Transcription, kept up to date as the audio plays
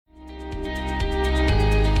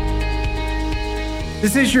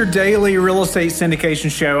This is your daily real estate syndication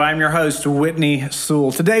show. I'm your host, Whitney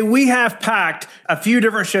Sewell. Today, we have packed a few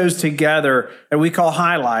different shows together that we call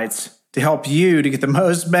highlights to help you to get the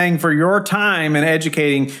most bang for your time in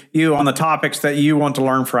educating you on the topics that you want to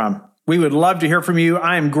learn from. We would love to hear from you.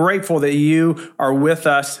 I am grateful that you are with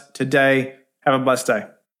us today. Have a blessed day.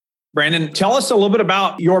 Brandon, tell us a little bit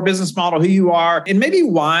about your business model, who you are, and maybe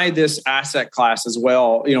why this asset class as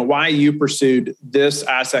well. You know, why you pursued this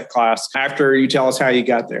asset class after you tell us how you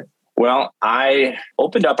got there. Well, I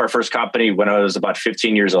opened up our first company when I was about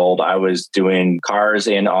 15 years old. I was doing cars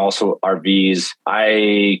and also RVs.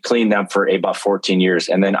 I cleaned them for about 14 years.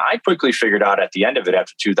 And then I quickly figured out at the end of it,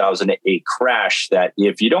 after 2008 crash, that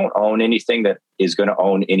if you don't own anything that is going to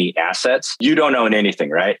own any assets, you don't own anything,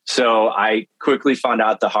 right? So I quickly found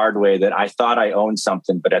out the hard way that I thought I owned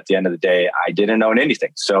something, but at the end of the day, I didn't own anything.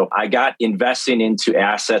 So I got investing into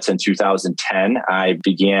assets in 2010. I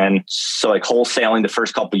began wholesaling the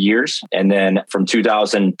first couple of years. And then from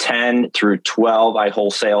 2010 through 12, I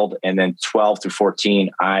wholesaled. And then 12 through 14,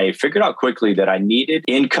 I figured out quickly that I needed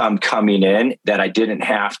income coming in, that I didn't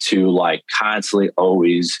have to constantly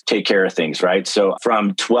always take care of things, right? So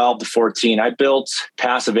from 12 to 14, I built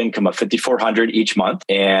passive income of $5,400 each month.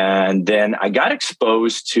 And then I got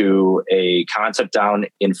exposed to a concept down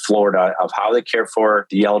in Florida of how they care for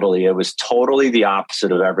the elderly. It was totally the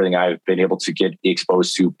opposite of everything I've been able to get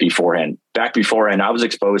exposed to beforehand. Back beforehand, I was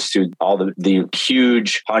exposed to all the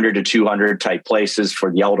huge 100 to 200 type places for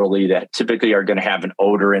the elderly that typically are going to have an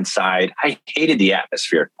odor inside. I hated the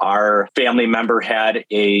atmosphere. Our family member had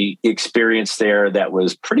a experience there that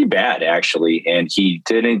was pretty bad, actually, and he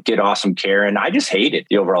didn't get awesome care. And I just hated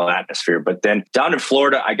the overall atmosphere. But then down in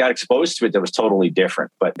Florida, I got exposed to it that was totally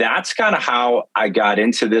different. But that's kind of how I got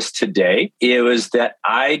into this today. It was that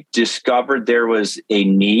I discovered there was a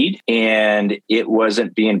need and it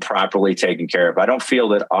wasn't being properly taken care of. I don't feel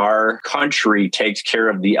that our country takes care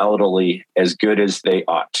of the elderly as good as they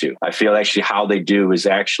ought to. I feel actually how they do is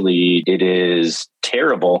it is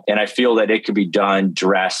terrible. And I feel that it could be done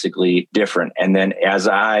drastically different. And then as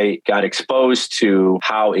I got exposed to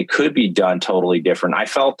how it could be done totally different, I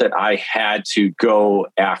felt that I had to go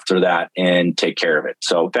after that and take care of it.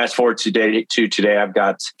 So fast forward to today, I've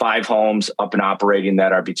got 5 homes up and operating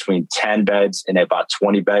that are between 10 beds and about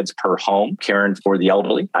 20 beds per home, caring for the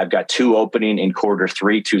elderly. I've got 2 opening in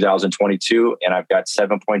Q3 2022, and I've got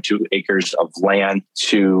 7.2 acres of land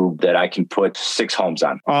that I can put 6 homes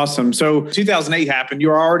on. Awesome. So 2008 happened. You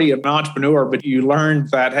were already an entrepreneur, but you learned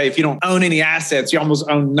that, hey, if you don't own any assets, you almost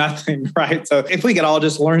own nothing, right? So if we could all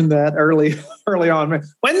just learn that early on.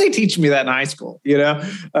 When they teach me that in high school,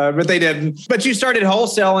 but they didn't. But you started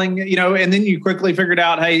wholesaling, and then you quickly figured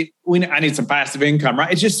out, hey, I need some passive income,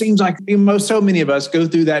 right? It just seems like so many of us go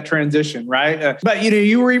through that transition, right? But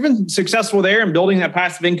you were even successful there in building that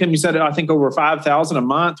passive income. You said, I think over $5,000 a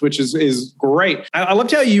month, which is great. I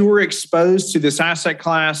love how you were exposed to this asset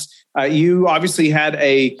class. You obviously had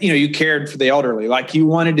you cared for the elderly, like you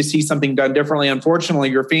wanted to see something done differently. Unfortunately,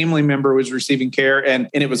 your family member was receiving care and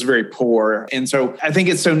it was very poor. And so I think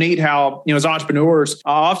it's so neat how, as entrepreneurs,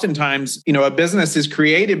 oftentimes, a business is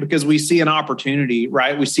created because we see an opportunity,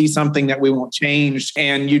 right? We see something that we want changed,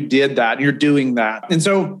 and you did that. You're doing that. And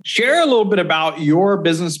so share a little bit about your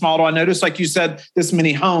business model. I noticed, like you said, this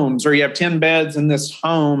many homes, or you have 10 beds in this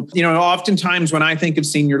home. Oftentimes when I think of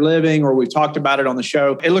senior living, or we've talked about it on the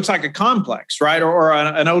show, it looks like a complex, right? Or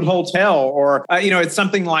an old hotel, or, it's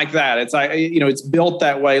something like that. It's it's built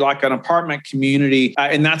that way, like an apartment community.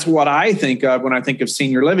 And that's what I think of when I think of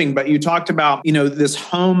senior living. But you talked about, this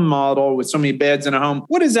home model with so many beds in a home.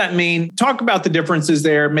 What does that mean? Talk about the differences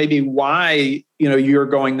there, maybe why you're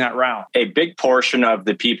going that route. A big portion of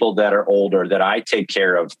the people that are older that I take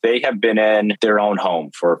care of, they have been in their own home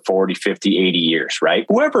for 40, 50, 80 years, right?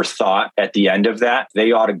 Whoever thought at the end of that,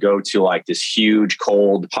 they ought to go to this huge,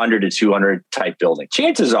 cold 100 to 200 type building.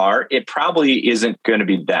 Chances are it probably isn't going to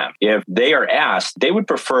be them. If they are asked, they would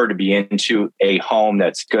prefer to be into a home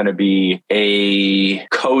that's going to be a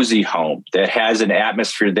cozy home that has an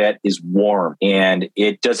atmosphere that is warm, and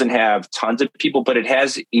it doesn't have tons of people, but it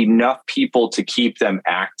has enough people to keep them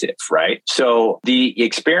active, right? So the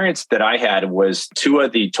experience that I had was 2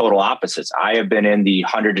 of the total opposites. I have been in the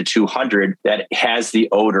 100 to 200 that has the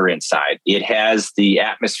odor inside. It has the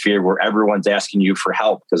atmosphere where everyone's asking you for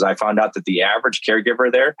help, because I found out that the average caregiver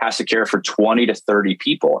there has to care for 20 to 30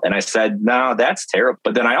 people. And I said, no, that's terrible.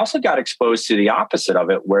 But then I also got exposed to the opposite of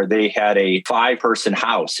it, where they had a 5-person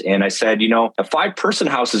house. And I said, a 5-person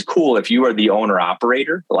house is cool if you are the owner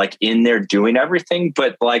operator, in there doing everything.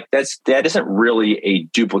 But that isn't really a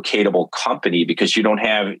duplicatable company because you don't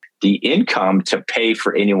have the income to pay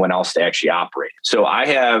for anyone else to actually operate. So I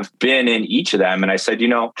have been in each of them and I said,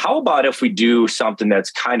 how about if we do something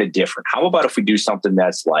that's kind of different? How about if we do something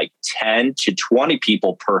that's like 10 to 20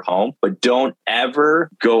 people per home, but don't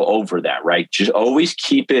ever go over that, right? Just always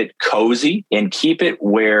keep it cozy and keep it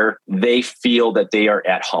where they feel that they are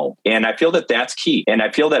at home. And I feel that that's key. And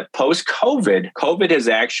I feel that post-COVID, COVID has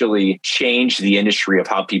actually changed the industry of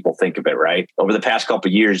how people think of it, right? Over the past couple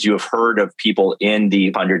of years, you have heard of people in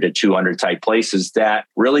the 100 to 200 type places that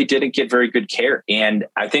really didn't get very good care. And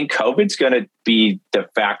I think COVID's going to be the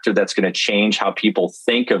factor that's going to change how people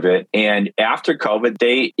think of it. And after COVID,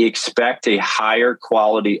 they expect a higher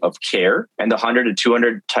quality of care, and the 100 to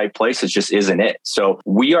 200 type places just isn't it. So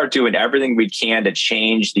we are doing everything we can to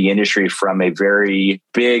change the industry from a very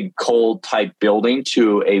big, cold type building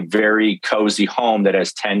to a very cozy home that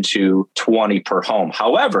has 10 to 20 per home.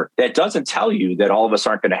 However, that doesn't tell you that all of us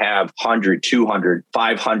aren't going to have 100, 200,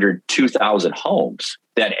 500, 2,000 homes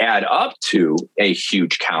that add up to a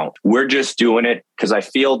huge count. We're just doing it because I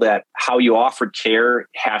feel that how you offer care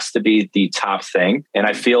has to be the top thing. And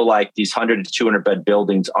I feel like these 100 to 200 bed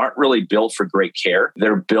buildings aren't really built for great care.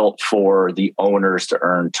 They're built for the owners to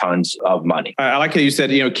earn tons of money. I like how you said,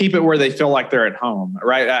 keep it where they feel like they're at home,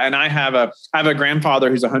 right? And I have a grandfather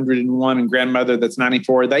who's 101 and grandmother that's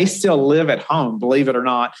 94. They still live at home, believe it or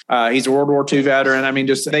not. He's a World War II veteran. I mean,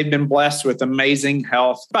 just they've been blessed with amazing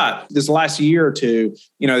health. But this last year or two,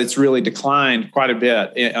 it's really declined quite a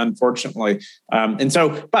bit, unfortunately.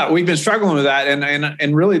 But we've been struggling with that.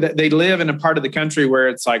 And really they live in a part of the country where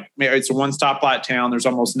it's like, it's a one stoplight town. There's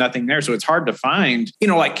almost nothing there. So it's hard to find,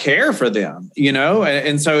 like care for them,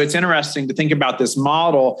 And so it's interesting to think about this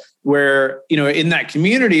model where, in that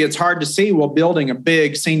community, it's hard to see, building a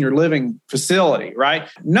big senior living facility, right?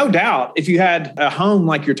 No doubt, if you had a home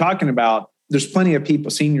like you're talking about, there's plenty of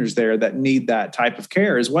people, seniors there that need that type of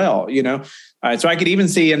care as well, So I could even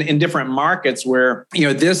see in different markets where,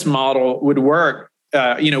 this model would work,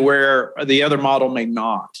 where the other model may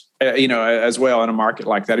not, as well in a market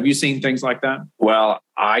like that. Have you seen things like that? Well,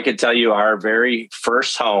 I could tell you our very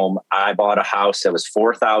first home, I bought a house that was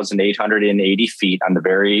 4,880 feet on the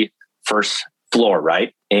very first floor,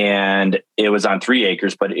 right? And it was on 3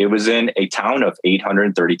 acres, but it was in a town of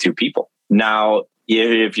 832 people. Now,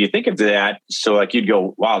 if you think of that, so like you'd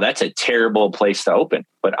go, wow, that's a terrible place to open.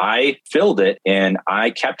 But I filled it and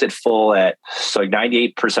I kept it full at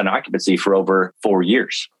 98% occupancy for over 4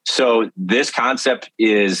 years. So this concept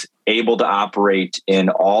is able to operate in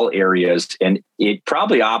all areas, and it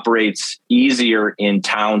probably operates easier in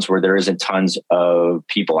towns where there isn't tons of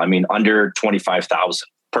people. I mean, under 25,000.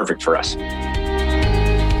 Perfect for us.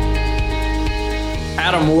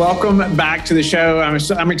 Adam, welcome back to the show.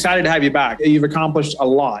 I'm excited to have you back. You've accomplished a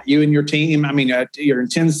lot. You and your team, you're in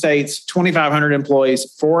 10 states, 2,500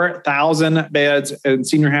 employees, 4,000 beds in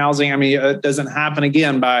senior housing. It doesn't happen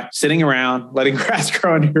again by sitting around, letting grass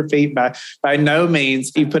grow under your feet. By no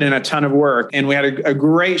means. You put in a ton of work. And we had a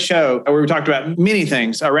great show where we talked about many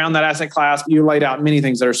things around that asset class. You laid out many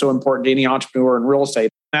things that are so important to any entrepreneur in real estate.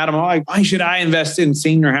 Adam, why should I invest in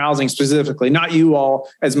senior housing specifically? Not you all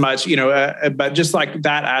as much, but just like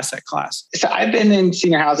that asset class. So I've been in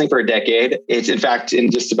senior housing for a decade. It's in fact, in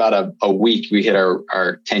just about a week, we hit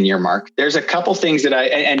our 10-year mark. There's a couple things that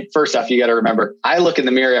and first off, you got to remember, I look in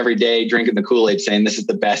the mirror every day, drinking the Kool-Aid saying this is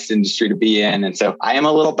the best industry to be in. And so I am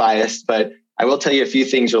a little biased, but I will tell you a few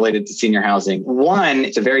things related to senior housing. One,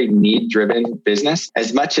 it's a very need-driven business,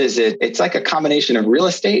 as much as it's like a combination of real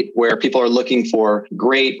estate where people are looking for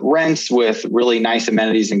great rents with really nice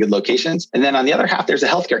amenities and good locations. And then on the other half, there's a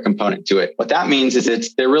healthcare component to it. What that means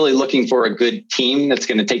is they're really looking for a good team that's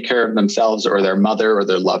going to take care of themselves or their mother or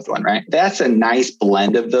their loved one, right? That's a nice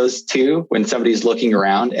blend of those two when somebody's looking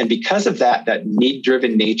around. And because of that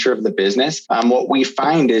need-driven nature of the business, what we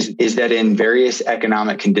find is that in various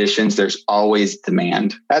economic conditions, there's always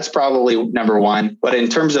demand. That's probably number one. But in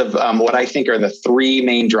terms of what I think are the three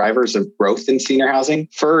main drivers of growth in senior housing,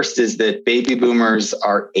 first is that baby boomers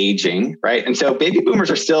are aging, right? And so baby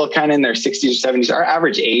boomers are still kind of in their 60s or 70s. Our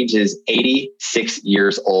average age is 86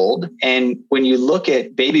 years old. And when you look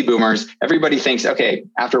at baby boomers, everybody thinks, okay,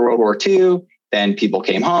 after World War II, then people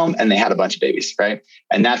came home and they had a bunch of babies, right?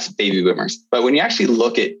 And that's baby boomers. But when you actually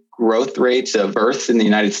look at growth rates of births in the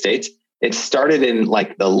United States, it started in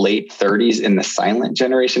like the late 30s in the silent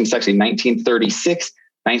generation. It's actually 1936,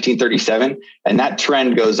 1937. And that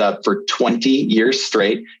trend goes up for 20 years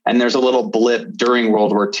straight. And there's a little blip during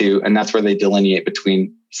World War II. And that's where they delineate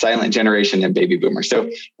between silent generation and baby boomers. So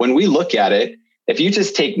when we look at it, If you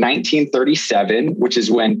just take 1937, which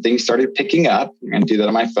is when things started picking up, I'm going to do that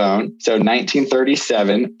on my phone. So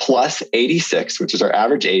 1937 plus 86, which is our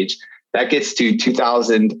average age, that gets to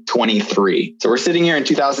 2023. So we're sitting here in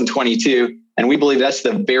 2022, and we believe that's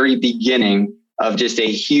the very beginning of just a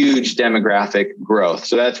huge demographic growth.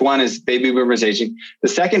 So that's one is baby boomers aging. The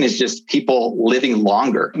second is just people living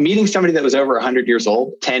longer. Meeting somebody that was over 100 years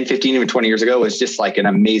old, 10, 15, even 20 years ago was just like an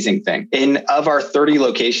amazing thing. Of our 30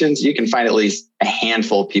 locations, you can find at least a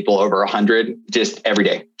handful of people over 100 just every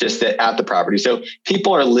day, just at the property. So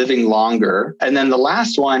people are living longer. And then the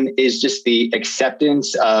last one is just the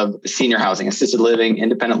acceptance of senior housing, assisted living,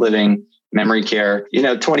 independent living, memory care.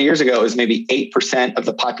 20 years ago, it was maybe 8% of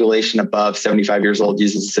the population above 75 years old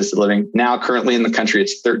uses assisted living. Now, currently in the country,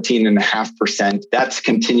 it's 13.5%. That's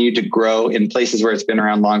continued to grow in places where it's been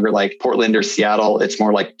around longer, like Portland or Seattle. It's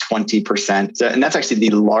more like 20%. So, and that's actually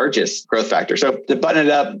the largest growth factor. So to button it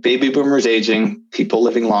up, baby boomers aging, people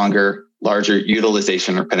living longer, larger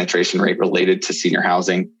utilization or penetration rate related to senior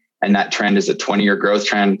housing. And that trend is a 20-year growth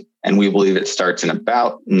trend. And we believe it starts in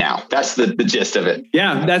about now. That's the gist of it.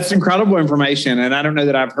 Yeah, that's incredible information. And I don't know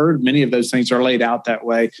that I've heard many of those things are laid out that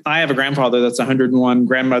way. I have a grandfather that's 101,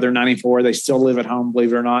 grandmother 94. They still live at home,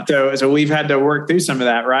 believe it or not. So we've had to work through some of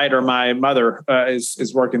that, right? Or my mother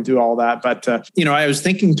is working through all that. But, I was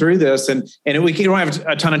thinking through this and we don't have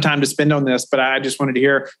a ton of time to spend on this, but I just wanted to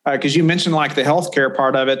hear, because you mentioned like the healthcare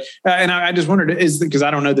part of it. And I just wondered, because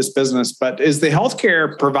I don't know this business, but is the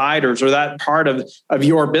healthcare providers or that part of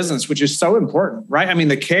your business, which is so important, right? I mean,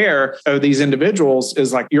 the care of these individuals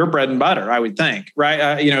is like your bread and butter, I would think,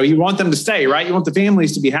 right? You want them to stay, right? You want the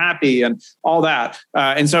families to be happy and all that.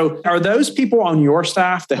 And so are those people on your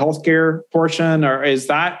staff, the healthcare portion, or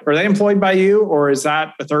are they employed by you or is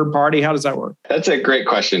that a third party? How does that work? That's a great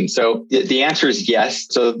question. So the answer is yes.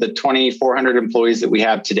 So the 2,400 employees that we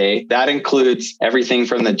have today, that includes everything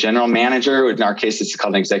from the general manager, in our case, it's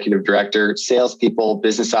called an executive director, salespeople,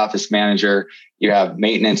 business office manager, you have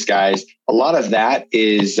maintenance guys. A lot of that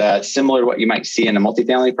is similar to what you might see in a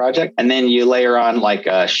multifamily project. And then you layer on like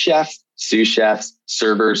a chef, sous chefs,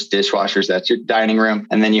 servers, dishwashers, that's your dining room.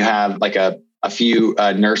 And then you have like a few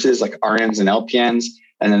nurses like RNs and LPNs.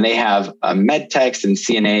 And then they have med techs and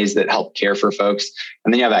CNAs that help care for folks.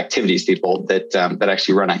 And then you have activities people that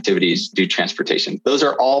actually run activities, do transportation. Those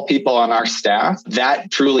are all people on our staff.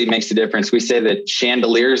 That truly makes a difference. We say that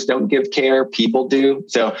chandeliers don't give care, people do.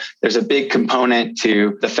 So there's a big component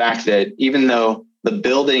to the fact that even though the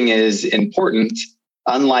building is important,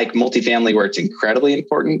 unlike multifamily where it's incredibly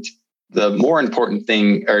important, the more important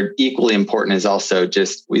thing or equally important is also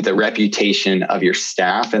just the reputation of your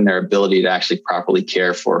staff and their ability to actually properly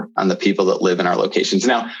care for the people that live in our locations.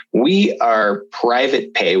 Now, we are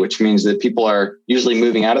private pay, which means that people are usually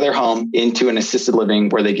moving out of their home into an assisted living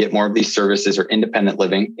where they get more of these services or independent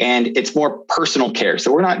living. And it's more personal care.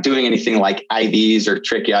 So we're not doing anything like IVs or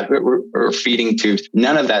tracheotomy or feeding tubes,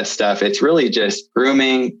 none of that stuff. It's really just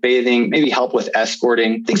grooming, bathing, maybe help with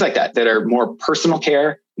escorting, things like that are more personal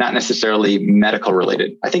care, not necessarily medical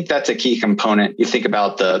related. I think that's a key component. You think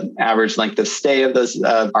about the average length of stay of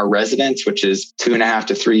our residents, which is 2.5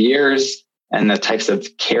 to 3 years, and the types of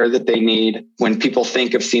care that they need. When people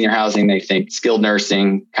think of senior housing, they think skilled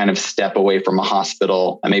nursing, kind of step away from a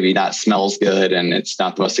hospital, and maybe not smells good, and it's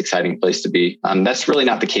not the most exciting place to be. That's really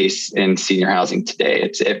not the case in senior housing today.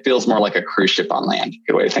 It feels more like a cruise ship on land.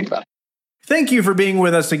 Good way to think about it. Thank you for being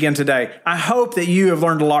with us again today. I hope that you have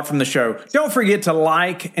learned a lot from the show. Don't forget to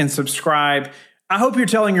like and subscribe. I hope you're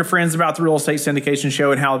telling your friends about the Real Estate Syndication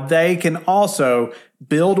Show and how they can also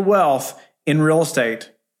build wealth in real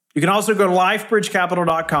estate. You can also go to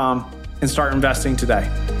lifebridgecapital.com and start investing today.